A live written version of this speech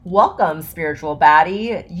Welcome, spiritual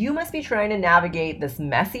baddie. You must be trying to navigate this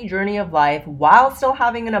messy journey of life while still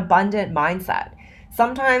having an abundant mindset.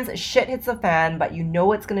 Sometimes shit hits the fan, but you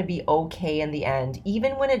know it's going to be okay in the end,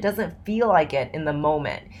 even when it doesn't feel like it in the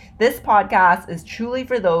moment. This podcast is truly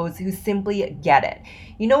for those who simply get it.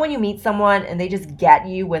 You know, when you meet someone and they just get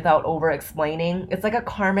you without over explaining, it's like a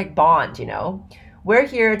karmic bond. We're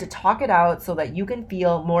here to talk it out so that you can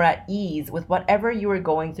feel more at ease with whatever you are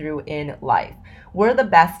going through in life. We're the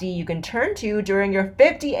bestie you can turn to during your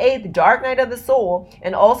 58th Dark Night of the Soul,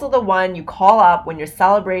 and also the one you call up when you're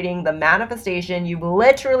celebrating the manifestation you've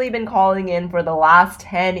literally been calling in for the last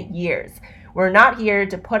 10 years. We're not here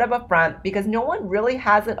to put up a front because no one really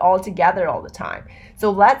has it all together all the time.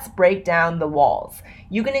 So let's break down the walls.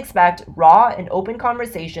 You can expect raw and open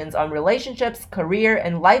conversations on relationships, career,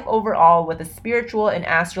 and life overall with a spiritual and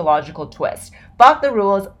astrological twist. Fuck the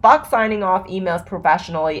rules, fuck signing off emails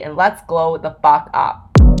professionally, and let's glow the fuck up.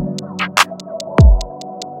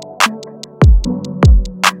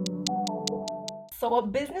 So, a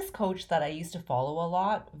business coach that I used to follow a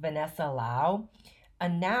lot, Vanessa Lau,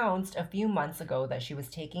 announced a few months ago that she was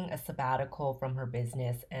taking a sabbatical from her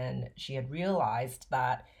business and she had realized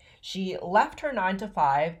that she left her 9 to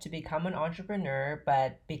 5 to become an entrepreneur,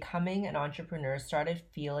 but becoming an entrepreneur started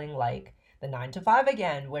feeling like the 9 to 5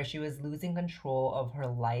 again, where she was losing control of her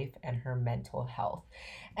life and her mental health.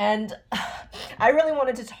 And I really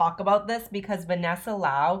wanted to talk about this because Vanessa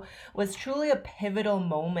Lau was truly a pivotal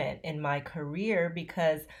moment in my career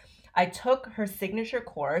because I took her signature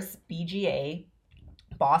course, BGA,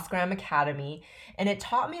 Bossgram Academy, and it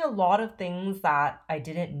taught me a lot of things that I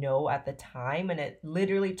didn't know at the time, and it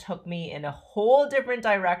literally took me in a whole different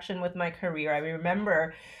direction with my career. I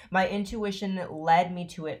remember my intuition led me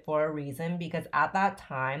to it for a reason because at that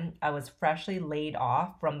time I was freshly laid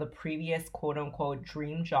off from the previous quote unquote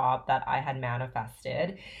dream job that I had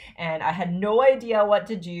manifested, and I had no idea what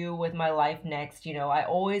to do with my life next. I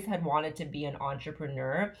always had wanted to be an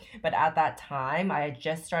entrepreneur, but at that time I had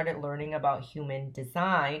just started learning about human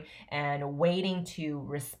design and waiting to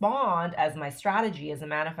respond as my strategy as a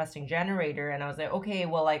manifesting generator. And I was like, okay,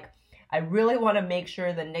 well, I really want to make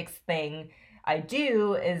sure the next thing I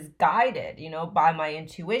do is guided, by my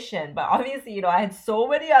intuition. But obviously, I had so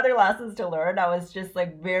many other lessons to learn. I was just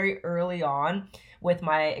like very early on with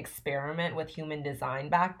my experiment with human design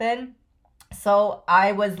back then. So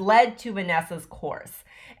I was led to Vanessa's course.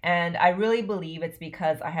 And I really believe it's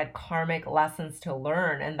because I had karmic lessons to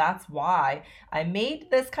learn. And that's why I made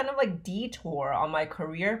this kind of like detour on my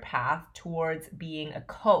career path towards being a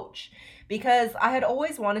coach. Because I had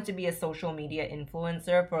always wanted to be a social media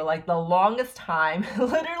influencer for like the longest time,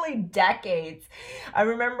 literally decades. I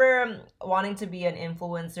remember wanting to be an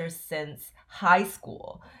influencer since high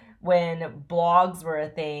school when blogs were a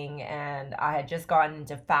thing and I had just gotten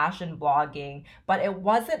into fashion blogging, but it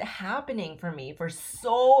wasn't happening for me. For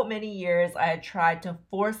so many years, I had tried to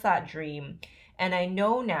force that dream. And I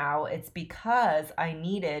know now it's because I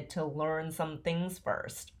needed to learn some things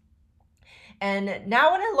first. And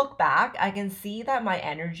now when I look back, I can see that my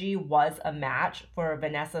energy was a match for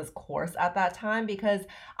Vanessa's course at that time because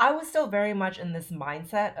I was still very much in this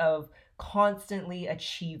mindset of constantly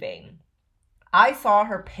achieving. I saw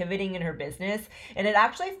her pivoting in her business, and it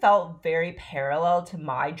actually felt very parallel to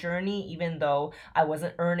my journey, even though I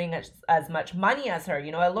wasn't earning as much money as her.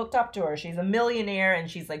 I looked up to her. She's a millionaire and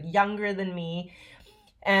she's like younger than me.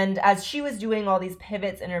 And as she was doing all these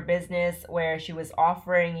pivots in her business where she was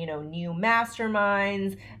offering, new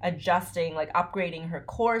masterminds, adjusting, like upgrading her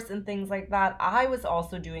course and things like that, I was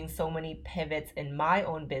also doing so many pivots in my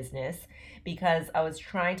own business because I was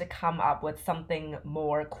trying to come up with something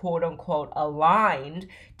more quote unquote aligned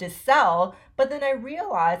to sell. But then I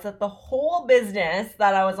realized that the whole business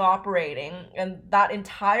that I was operating and that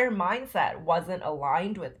entire mindset wasn't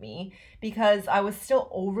aligned with me because I was still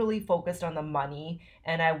overly focused on the money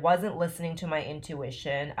and I wasn't listening to my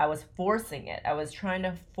intuition. I was forcing it. I was trying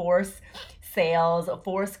to force sales,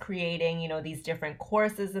 force creating, these different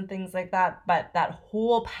courses and things like that. But that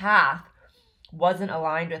whole path wasn't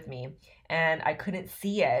aligned with me. And I couldn't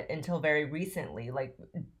see it until very recently, like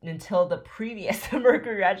until the previous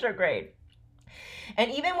Mercury retrograde. And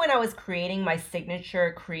even when I was creating my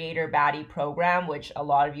signature Creator Baddie program, which a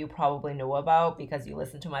lot of you probably know about because you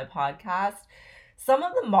listen to my podcast, some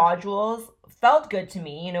of the modules felt good to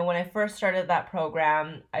me. When I first started that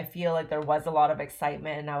program, I feel like there was a lot of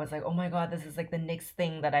excitement and I was like, oh my God, this is like the next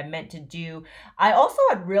thing that I meant to do. I also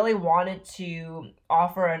had really wanted to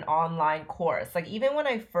offer an online course. Like even when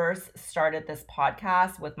I first started this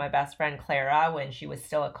podcast with my best friend Clara, when she was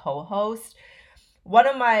still a co-host, one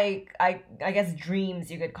of my I guess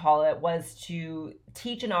dreams you could call it was to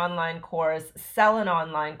teach an online course, sell an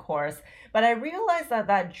online course. But I realized that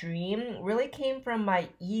that dream really came from my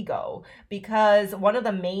ego, because one of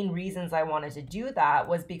the main reasons I wanted to do that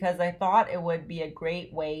was because I thought it would be a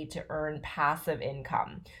great way to earn passive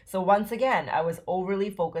income. So once again, I was overly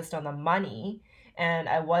focused on the money, and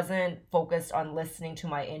I wasn't focused on listening to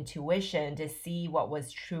my intuition to see what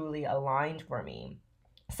was truly aligned for me.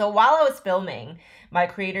 So while I was filming my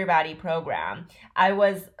Creator Baddie program, I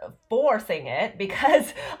was forcing it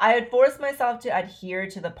because I had forced myself to adhere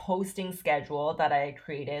to the posting schedule that I had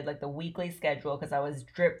created, like the weekly schedule, because I was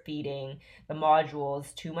drip feeding the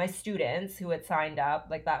modules to my students who had signed up,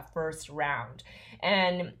 like that first round.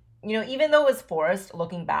 And even though it was forced,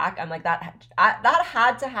 looking back, I'm like that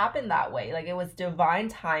had to happen that way. Like it was divine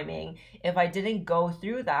timing. If I didn't go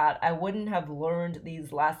through that, I wouldn't have learned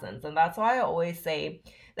these lessons. And that's why I always say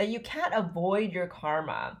that you can't avoid your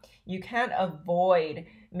karma. You can't avoid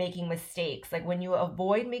making mistakes. Like when you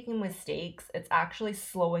avoid making mistakes, it's actually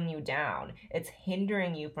slowing you down. It's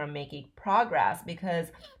hindering you from making progress, because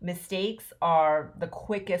mistakes are the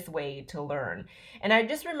quickest way to learn. And I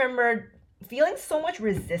just remember feeling so much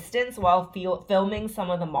resistance while filming some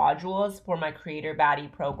of the modules for my Creator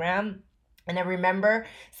Baddie program. And I remember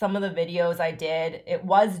some of the videos I did, it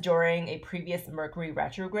was during a previous Mercury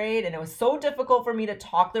retrograde, and it was so difficult for me to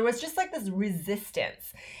talk. There was just like this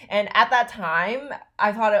resistance. And at that time,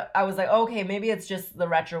 I thought, I was like, okay, maybe it's just the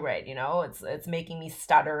retrograde, it's making me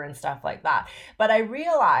stutter and stuff like that. But I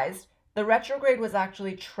realized the retrograde was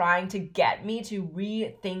actually trying to get me to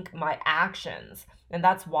rethink my actions. And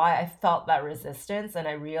that's why I felt that resistance. And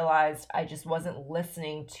I realized I just wasn't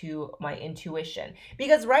listening to my intuition.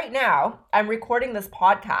 Because right now, I'm recording this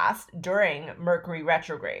podcast during Mercury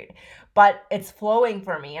retrograde, but it's flowing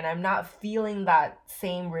for me. And I'm not feeling that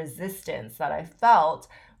same resistance that I felt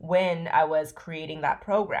when I was creating that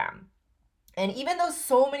program. And even though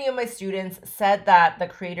so many of my students said that the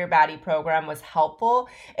Creator Baddie program was helpful,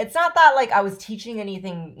 it's not that like I was teaching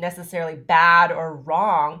anything necessarily bad or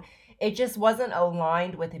wrong. It just wasn't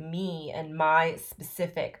aligned with me and my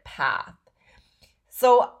specific path.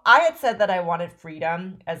 So I had said that I wanted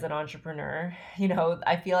freedom as an entrepreneur.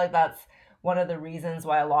 I feel like that's one of the reasons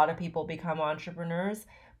why a lot of people become entrepreneurs.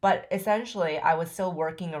 But essentially, I was still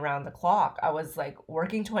working around the clock. I was like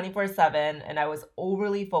working 24/7, and I was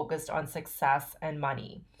overly focused on success and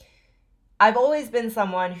money. I've always been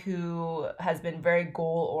someone who has been very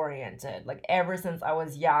goal oriented. Like ever since I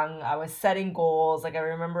was young, I was setting goals. Like I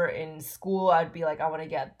remember in school, I'd be like, I want to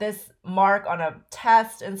get this mark on a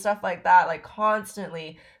test and stuff like that, like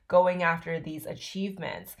constantly going after these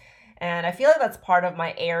achievements. And I feel like that's part of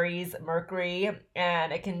my Aries Mercury,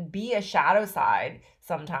 and it can be a shadow side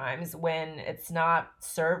sometimes when it's not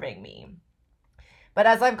serving me. But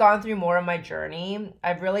as I've gone through more of my journey,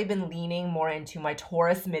 I've really been leaning more into my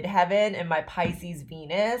Taurus midheaven and my Pisces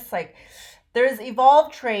Venus. Like there's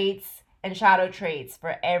evolved traits and shadow traits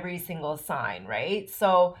for every single sign, right?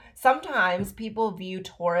 So sometimes people view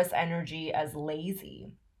Taurus energy as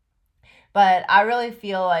lazy. But I really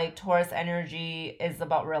feel like Taurus energy is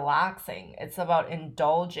about relaxing. It's about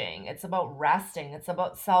indulging. It's about resting. It's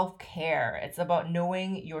about self care. It's about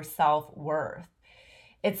knowing your self worth.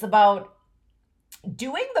 It's about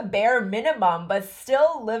doing the bare minimum, but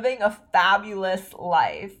still living a fabulous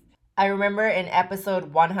life. I remember in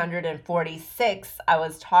episode 146, I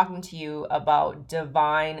was talking to you about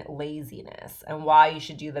divine laziness and why you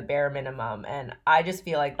should do the bare minimum. And I just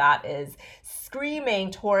feel like that is screaming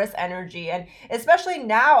Taurus energy. And especially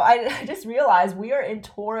now, I just realized we are in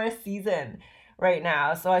Taurus season right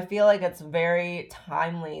now. So I feel like it's very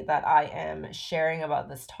timely that I am sharing about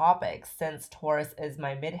this topic, since Taurus is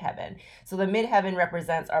my midheaven. So the midheaven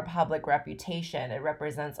represents our public reputation. It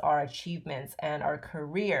represents our achievements and our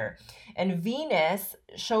career. And Venus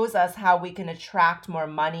shows us how we can attract more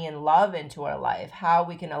money and love into our life, how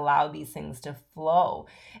we can allow these things to flow.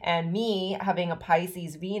 And me having a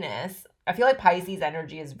Pisces Venus, I feel like Pisces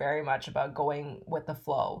energy is very much about going with the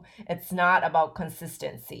flow. It's not about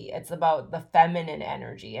consistency. It's about the feminine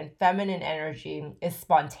energy. And feminine energy is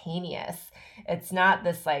spontaneous. It's not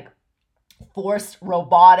this like forced,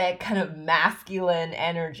 robotic, kind of masculine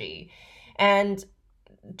energy. And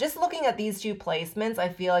just looking at these two placements, I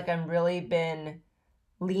feel like I'm really been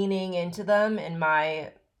leaning into them in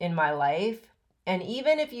my life. And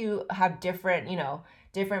even if you have different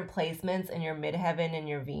placements in your midheaven and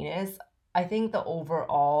your Venus, I think the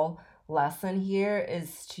overall lesson here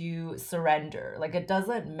is to surrender. Like it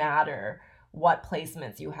doesn't matter what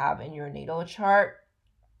placements you have in your natal chart.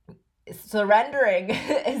 surrendering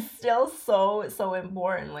is still so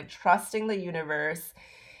important, like trusting the universe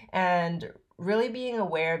and really being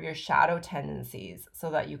aware of your shadow tendencies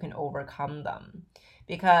so that you can overcome them.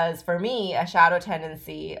 Because for me, a shadow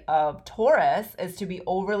tendency of Taurus is to be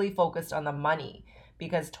overly focused on the money,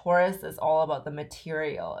 because Taurus is all about the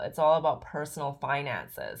material, it's all about personal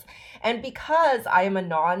finances. And because I am a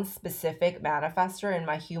non specific manifester in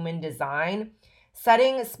my human design,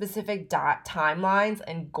 setting specific timelines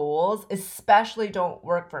and goals especially don't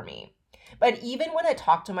work for me. But even when I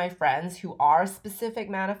talk to my friends who are specific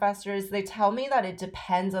manifestors, they tell me that it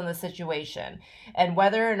depends on the situation and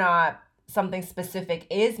whether or not something specific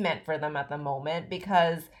is meant for them at the moment.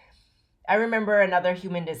 Because I remember another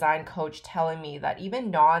human design coach telling me that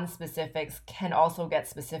even non specifics can also get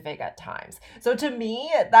specific at times. So to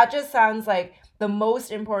me, that just sounds like the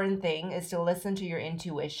most important thing is to listen to your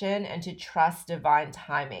intuition and to trust divine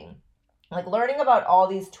timing. Like learning about all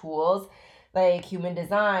these tools like human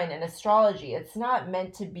design and astrology, it's not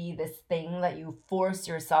meant to be this thing that you force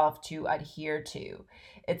yourself to adhere to.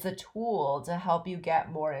 It's a tool to help you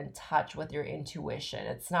get more in touch with your intuition.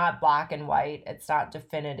 It's not black and white, it's not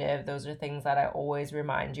definitive. Those are things that I always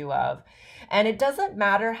remind you of. And it doesn't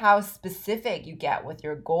matter how specific you get with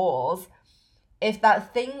your goals if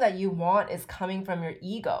that thing that you want is coming from your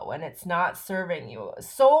ego and it's not serving you.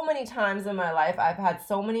 So many times in my life, I've had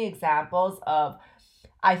so many examples of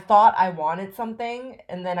I thought I wanted something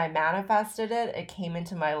and then I manifested it. It came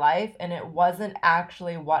into my life and it wasn't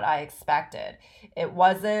actually what I expected. It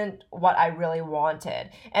wasn't what I really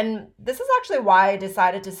wanted. And this is actually why I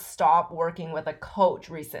decided to stop working with a coach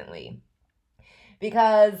recently.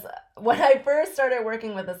 Because when I first started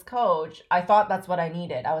working with this coach, I thought that's what I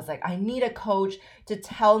needed. I was like, I need a coach to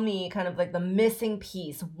tell me kind of like the missing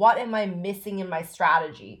piece. What am I missing in my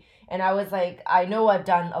strategy? And I was like, I know I've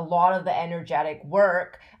done a lot of the energetic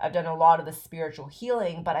work, I've done a lot of the spiritual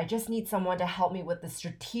healing, but I just need someone to help me with the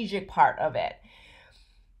strategic part of it.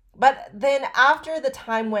 But then after the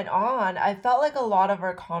time went on, I felt like a lot of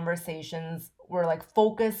our conversations were like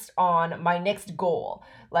focused on my next goal.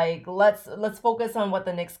 Like let's focus on what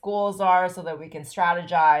the next goals are so that we can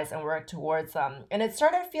strategize and work towards them. And it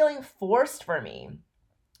started feeling forced for me.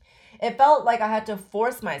 It felt like I had to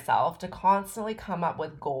force myself to constantly come up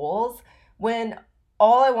with goals when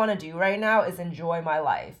all I want to do right now is enjoy my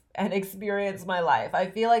life and experience my life. I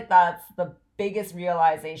feel like that's the biggest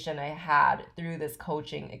realization I had through this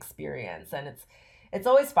coaching experience. And it's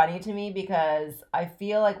always funny to me because I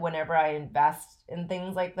feel like whenever I invest in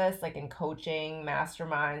things like this, like in coaching,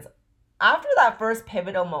 masterminds, after that first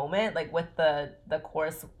pivotal moment, like with the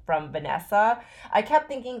course from Vanessa, I kept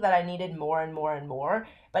thinking that I needed more and more and more.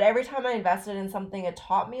 But every time I invested in something, it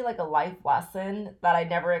taught me like a life lesson that I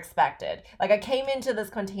never expected. Like I came into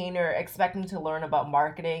this container expecting to learn about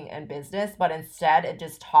marketing and business, but instead it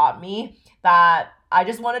just taught me that I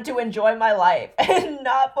just wanted to enjoy my life and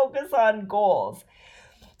not focus on goals.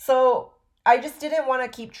 So I just didn't want to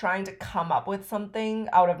keep trying to come up with something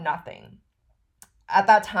out of nothing. At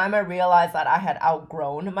that time, I realized that I had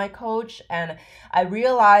outgrown my coach, and I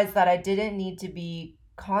realized that I didn't need to be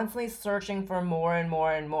constantly searching for more and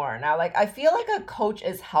more and more. Now, like, I feel like a coach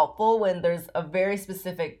is helpful when there's a very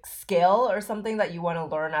specific skill or something that you want to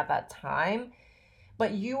learn at that time,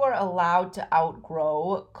 but you are allowed to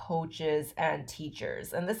outgrow coaches and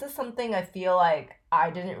teachers. And this is something I feel like I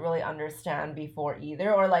didn't really understand before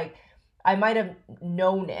either, or like I might have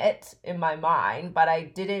known it in my mind, but I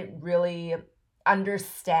didn't really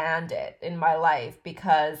understand it in my life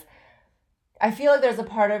because I feel like there's a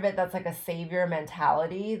part of it that's like a savior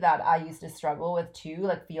mentality that I used to struggle with too,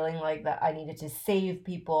 like feeling like that I needed to save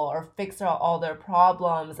people or fix all their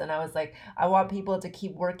problems. And I was like, I want people to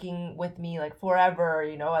keep working with me like forever,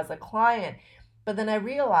 as a client. But then I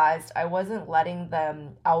realized I wasn't letting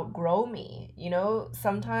them outgrow me.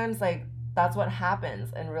 Sometimes like that's what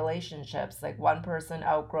happens in relationships. Like one person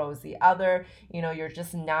outgrows the other, you're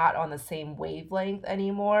just not on the same wavelength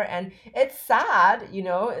anymore. And it's sad,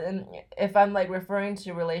 and if I'm like referring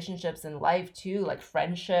to relationships in life too, like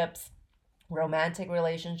friendships, romantic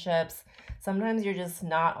relationships, sometimes you're just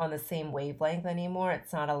not on the same wavelength anymore.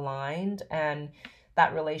 It's not aligned. And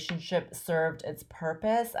that relationship served its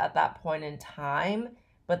purpose at that point in time,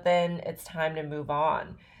 but then it's time to move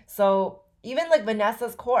on. So even like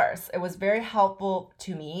Vanessa's course, it was very helpful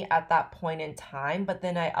to me at that point in time, but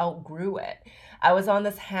then I outgrew it. I was on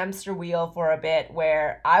this hamster wheel for a bit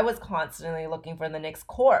where I was constantly looking for the next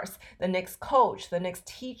course, the next coach, the next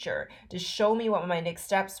teacher to show me what my next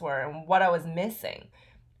steps were and what I was missing.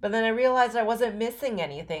 But then I realized I wasn't missing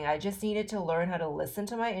anything. I just needed to learn how to listen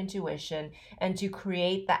to my intuition and to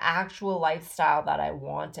create the actual lifestyle that I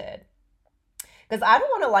wanted. Because I don't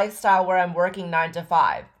want a lifestyle where I'm working 9 to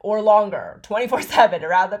 5 or longer, 24/7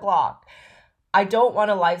 around the clock. I don't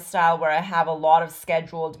want a lifestyle where I have a lot of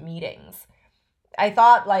scheduled meetings. I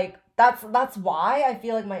thought like that's why I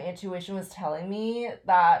feel like my intuition was telling me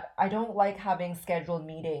that I don't like having scheduled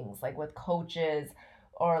meetings like with coaches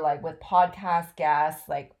or like with podcast guests.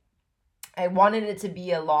 Like I wanted it to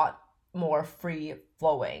be a lot more free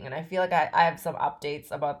flowing. And I feel like I have some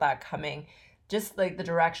updates about that coming, just like the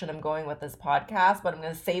direction I'm going with this podcast, but I'm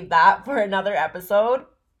going to save that for another episode.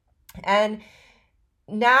 And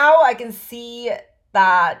now I can see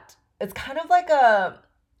that it's kind of like a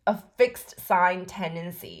fixed sign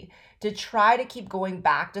tendency to try to keep going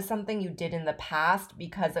back to something you did in the past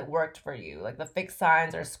because it worked for you. Like the fixed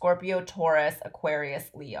signs are Scorpio, Taurus, Aquarius,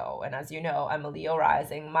 Leo. And as you know, I'm a Leo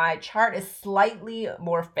rising. My chart is slightly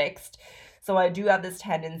more fixed. So I do have this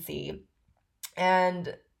tendency.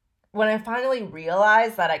 And when I finally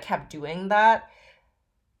realized that I kept doing that,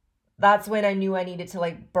 that's when I knew I needed to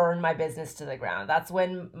like burn my business to the ground. That's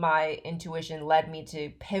when my intuition led me to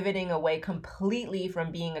pivoting away completely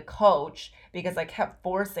from being a coach because I kept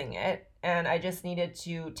forcing it. And I just needed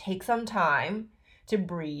to take some time to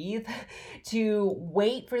breathe, to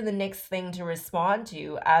wait for the next thing to respond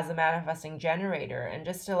to as a manifesting generator, and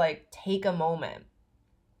just to like take a moment.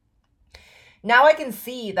 Now I can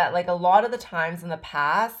see that like a lot of the times in the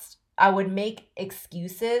past, I would make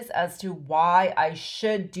excuses as to why I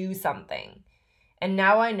should do something. And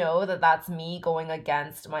now I know that that's me going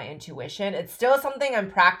against my intuition. It's still something I'm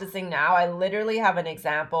practicing now. I literally have an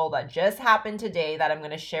example that just happened today that I'm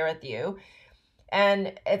going to share with you.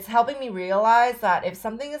 And it's helping me realize that if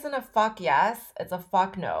something isn't a fuck yes, it's a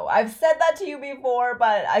fuck no. I've said that to you before,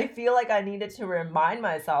 but I feel like I needed to remind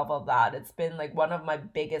myself of that. It's been like one of my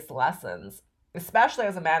biggest lessons, especially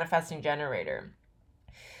as a manifesting generator.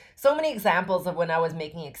 So many examples of when I was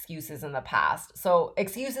making excuses in the past. So,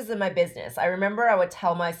 excuses in my business. I remember I would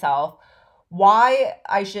tell myself why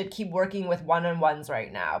I should keep working with one-on-ones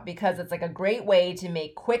right now because it's like a great way to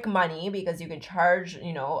make quick money because you can charge,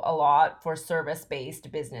 a lot for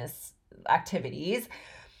service-based business activities.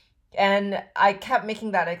 And I kept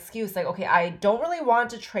making that excuse like, okay, I don't really want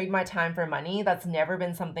to trade my time for money. That's never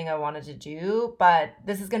been something I wanted to do, but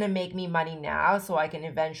this is going to make me money now so I can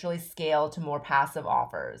eventually scale to more passive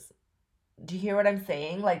offers. Do you hear what I'm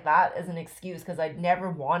saying? Like that is an excuse because I never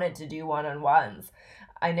wanted to do one-on-ones.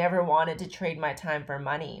 I never wanted to trade my time for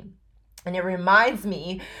money. And it reminds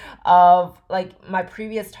me of like my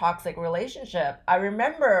previous toxic relationship. I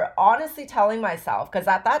remember honestly telling myself, because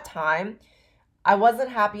at that time, I wasn't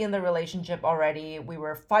happy in the relationship already. We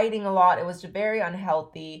were fighting a lot. It was very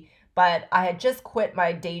unhealthy, but I had just quit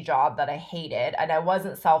my day job that I hated and I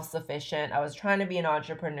wasn't self-sufficient. I was trying to be an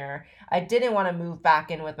entrepreneur. I didn't want to move back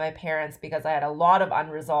in with my parents because I had a lot of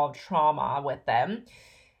unresolved trauma with them.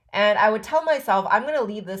 And I would tell myself, I'm going to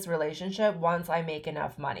leave this relationship once I make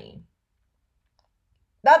enough money.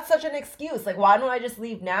 That's such an excuse. Like, why don't I just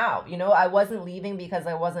leave now? I wasn't leaving because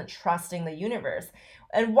I wasn't trusting the universe.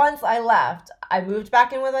 And once I left, I moved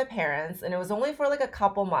back in with my parents, and it was only for like a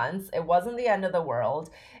couple months. It wasn't the end of the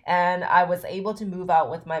world. And I was able to move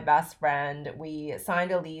out with my best friend. We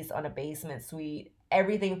signed a lease on a basement suite.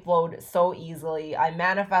 Everything flowed so easily. I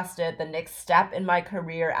manifested the next step in my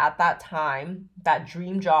career at that time, that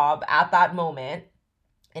dream job at that moment.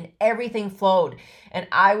 And everything flowed. And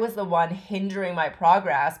I was the one hindering my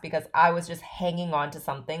progress because I was just hanging on to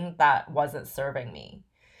something that wasn't serving me.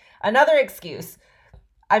 Another excuse.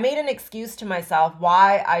 I made an excuse to myself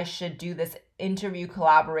why I should do this interview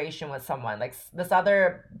collaboration with someone. Like this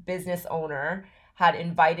other business owner had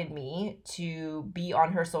invited me to be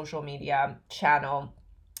on her social media channel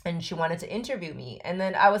and she wanted to interview me. And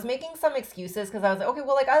then I was making some excuses because I was like, okay,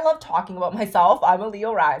 well, like I love talking about myself. I'm a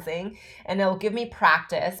Leo rising and it'll give me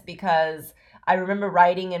practice because I remember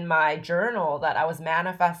writing in my journal that I was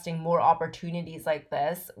manifesting more opportunities like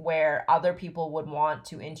this where other people would want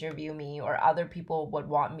to interview me or other people would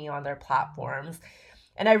want me on their platforms.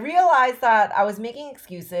 And I realized that I was making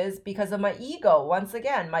excuses because of my ego. Once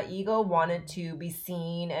again, my ego wanted to be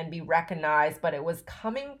seen and be recognized, but it was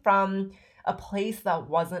coming from a place that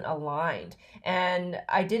wasn't aligned. And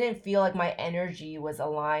I didn't feel like my energy was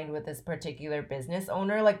aligned with this particular business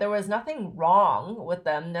owner. Like there was nothing wrong with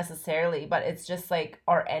them necessarily, but it's just like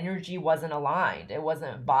our energy wasn't aligned. It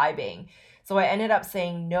wasn't vibing. So I ended up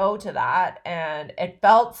saying no to that and it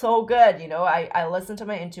felt so good. I listened to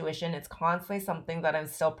my intuition. It's constantly something that I'm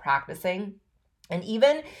still practicing. And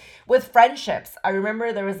even with friendships, I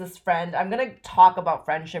remember there was this friend, I'm going to talk about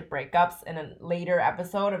friendship breakups in a later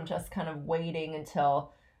episode. I'm just kind of waiting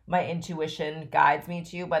until my intuition guides me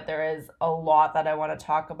to, but there is a lot that I want to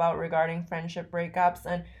talk about regarding friendship breakups.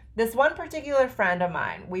 And this one particular friend of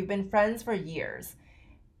mine, we've been friends for years,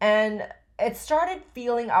 and it started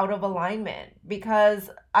feeling out of alignment because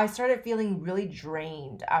I started feeling really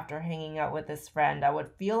drained after hanging out with this friend. I would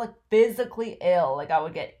feel like physically ill, like I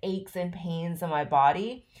would get aches and pains in my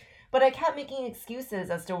body. But I kept making excuses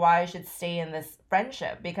as to why I should stay in this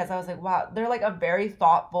friendship because I was like, wow, they're like a very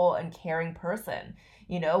thoughtful and caring person.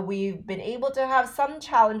 We've been able to have some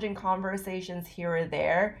challenging conversations here or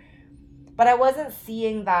there, but I wasn't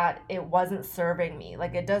seeing that it wasn't serving me.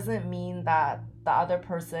 Like, it doesn't mean that the other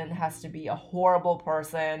person has to be a horrible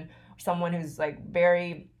person, someone who's like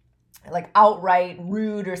very like outright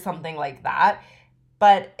rude or something like that.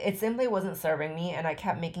 But it simply wasn't serving me, and I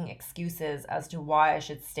kept making excuses as to why I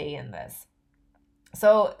should stay in this.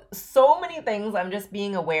 So many things I'm just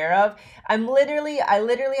being aware of. I literally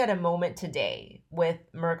had a moment today with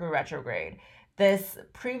Mercury retrograde. This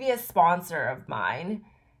previous sponsor of mine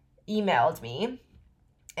emailed me,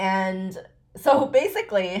 and so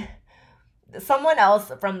basically someone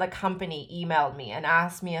else from the company emailed me and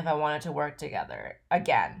asked me if I wanted to work together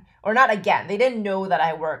again. Or not again. They didn't know that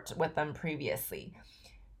I worked with them previously.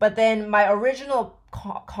 But then my original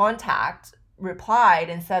contact replied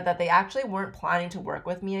and said that they actually weren't planning to work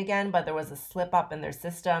with me again, but there was a slip up in their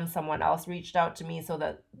system. Someone else reached out to me, so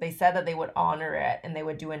that they said that they would honor it and they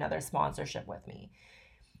would do another sponsorship with me.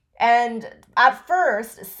 And at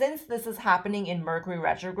first, since this is happening in Mercury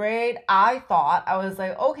retrograde, I was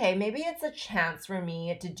like, okay, maybe it's a chance for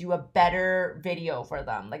me to do a better video for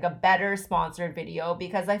them, like a better sponsored video,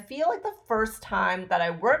 because I feel like the first time that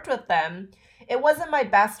I worked with them, it wasn't my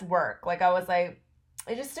best work. Like, I was like,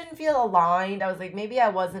 it just didn't feel aligned. I was like, maybe I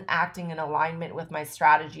wasn't acting in alignment with my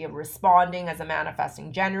strategy of responding as a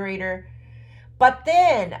manifesting generator. But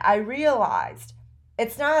then I realized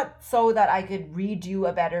it's not so that I could redo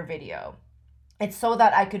a better video. It's so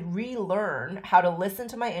that I could relearn how to listen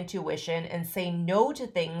to my intuition and say no to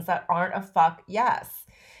things that aren't a fuck yes.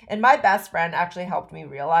 And my best friend actually helped me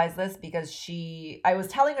realize this because I was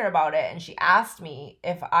telling her about it and she asked me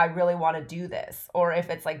if I really want to do this or if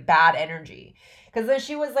it's like bad energy. Because then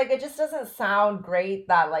she was like, it just doesn't sound great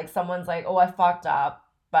that like someone's like, oh, I fucked up,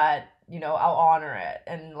 but I'll honor it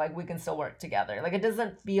and like we can still work together. Like, it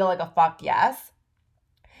doesn't feel like a fuck yes.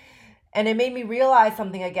 And it made me realize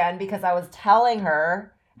something again because I was telling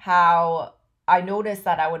her how I noticed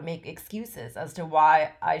that I would make excuses as to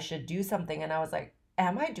why I should do something. And I was like,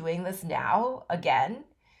 am I doing this now again?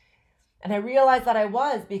 And I realized that I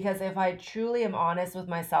was, because if I truly am honest with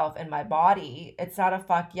myself and my body, it's not a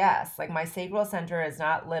fuck yes. Like, my sacral center is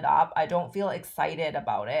not lit up. I don't feel excited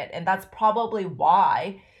about it. And that's probably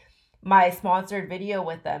why my sponsored video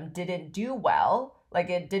with them didn't do well. Like,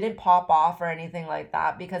 it didn't pop off or anything like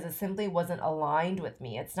that because it simply wasn't aligned with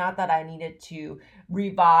me. It's not that I needed to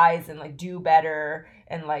revise and like do better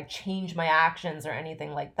and like change my actions or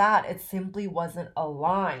anything like that. It simply wasn't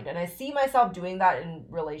aligned. And I see myself doing that in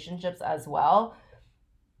relationships as well,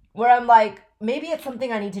 where I'm like, maybe it's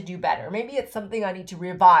something I need to do better. Maybe it's something I need to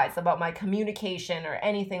revise about my communication or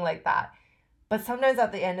anything like that. But sometimes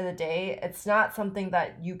at the end of the day, it's not something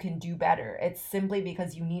that you can do better. It's simply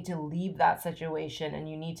because you need to leave that situation and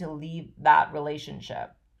you need to leave that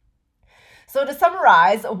relationship. So to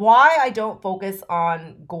summarize, why I don't focus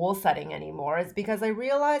on goal setting anymore is because I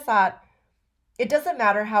realize that it doesn't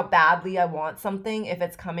matter how badly I want something if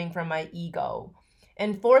it's coming from my ego.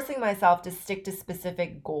 And forcing myself to stick to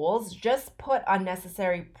specific goals just put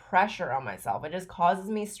unnecessary pressure on myself. It just causes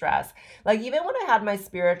me stress. Like, even when I had my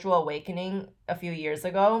spiritual awakening a few years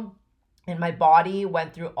ago, and my body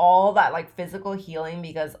went through all that like physical healing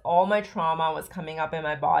because all my trauma was coming up in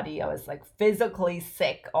my body. I was like physically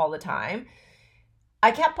sick all the time.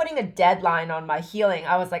 I kept putting a deadline on my healing.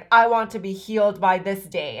 I was like, I want to be healed by this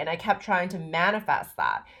day. And I kept trying to manifest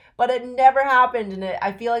that. But it never happened. And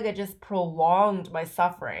I feel like it just prolonged my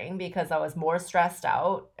suffering because I was more stressed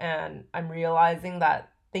out. And I'm realizing that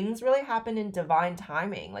things really happen in divine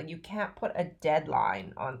timing. Like, you can't put a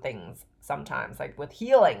deadline on things sometimes. Like with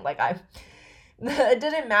healing, it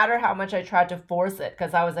didn't matter how much I tried to force it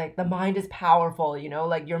because I was like, the mind is powerful,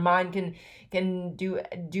 like your mind can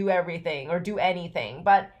do everything or do anything.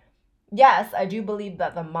 But yes, I do believe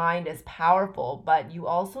that the mind is powerful, but you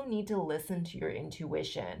also need to listen to your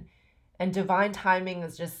intuition. And divine timing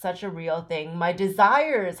is just such a real thing. My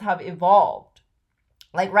desires have evolved.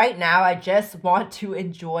 Like right now, I just want to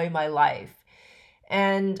enjoy my life.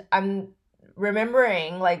 And I'm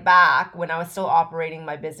remembering like back when I was still operating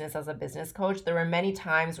my business as a business coach, there were many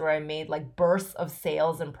times where I made like bursts of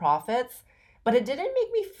sales and profits, but it didn't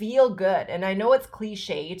make me feel good. And I know it's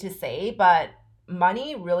cliche to say, but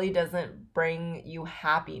money really doesn't bring you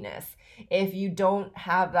happiness if you don't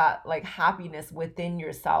have that like happiness within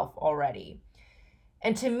yourself already.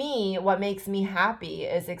 And to me, what makes me happy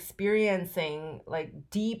is experiencing like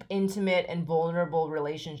deep, intimate, and vulnerable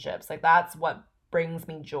relationships. Like that's what brings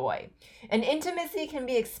me joy. And intimacy can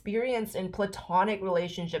be experienced in platonic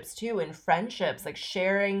relationships too, in friendships, like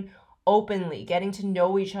sharing openly, getting to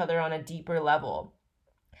know each other on a deeper level.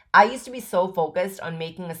 I used to be so focused on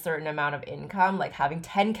making a certain amount of income, like having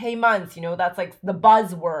 10K months, that's like the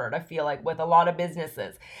buzzword, I feel like, with a lot of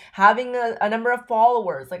businesses. Having a number of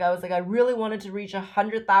followers, like I was like, I really wanted to reach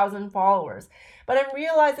 100,000 followers. But I'm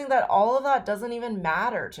realizing that all of that doesn't even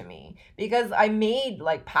matter to me because I made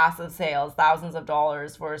like passive sales, thousands of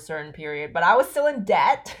dollars for a certain period, but I was still in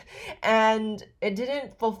debt and it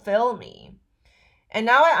didn't fulfill me. And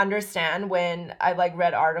now I understand when I like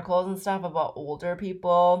read articles and stuff about older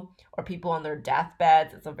people or people on their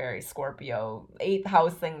deathbeds. It's a very Scorpio eighth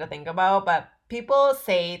house thing to think about, but people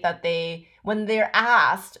say that when they're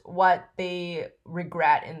asked what they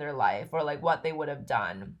regret in their life or like what they would have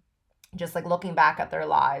done, just like looking back at their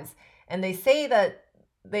lives, and they say that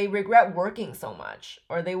they regret working so much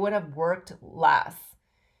or they would have worked less.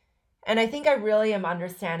 And I think I really am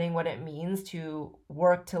understanding what it means to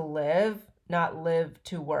work to live, not live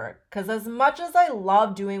to work. Because as much as I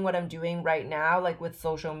love doing what I'm doing right now, like with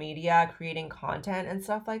social media, creating content and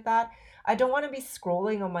stuff like that, I don't want to be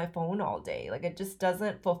scrolling on my phone all day. Like it just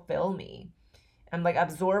doesn't fulfill me. I'm like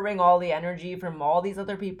absorbing all the energy from all these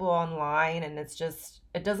other people online, and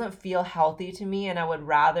it doesn't feel healthy to me. And I would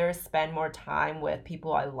rather spend more time with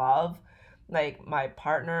people I love, like my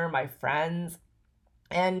partner, my friends.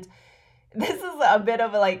 And this is a bit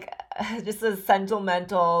of like just a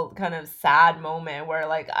sentimental kind of sad moment where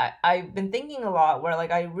like I've been thinking a lot where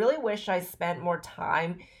like I really wish I spent more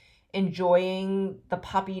time enjoying the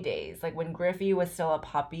puppy days, like when Griffey was still a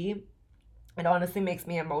puppy. It honestly makes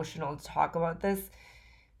me emotional to talk about this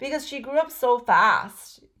because she grew up so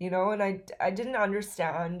fast, and I didn't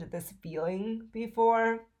understand this feeling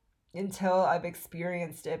before until I've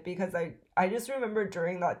experienced it because I just remember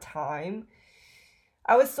during that time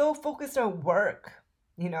I was so focused on work,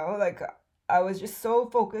 like I was just so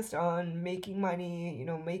focused on making money,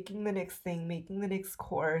 making the next thing, making the next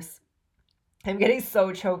course. I'm getting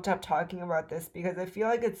so choked up talking about this because I feel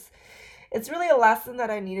like it's really a lesson that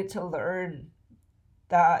I needed to learn,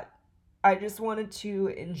 that I just wanted to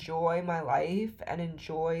enjoy my life and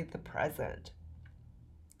enjoy the present.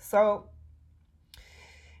 So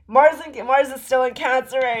Mars is still in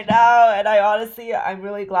Cancer right now, and I'm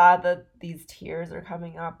really glad that these tears are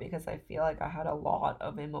coming up because I feel like I had a lot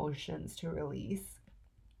of emotions to release.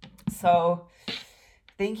 So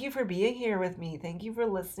thank you for being here with me. Thank you for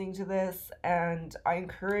listening to this, and I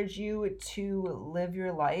encourage you to live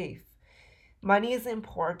your life. Money is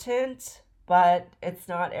important, but it's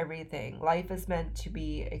not everything. Life is meant to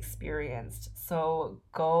be experienced. So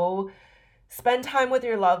go spend time with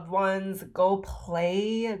your loved ones, go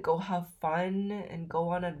play, go have fun, and go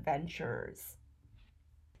on adventures.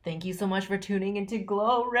 Thank you so much for tuning into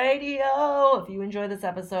Glow Radio. If you enjoyed this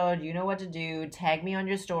episode, you know what to do. Tag me on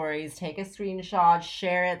your stories, take a screenshot,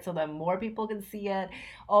 share it so that more people can see it.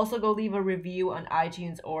 Also, go leave a review on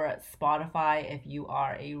iTunes or Spotify if you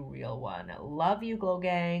are a real one. Love you, Glow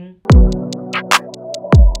Gang.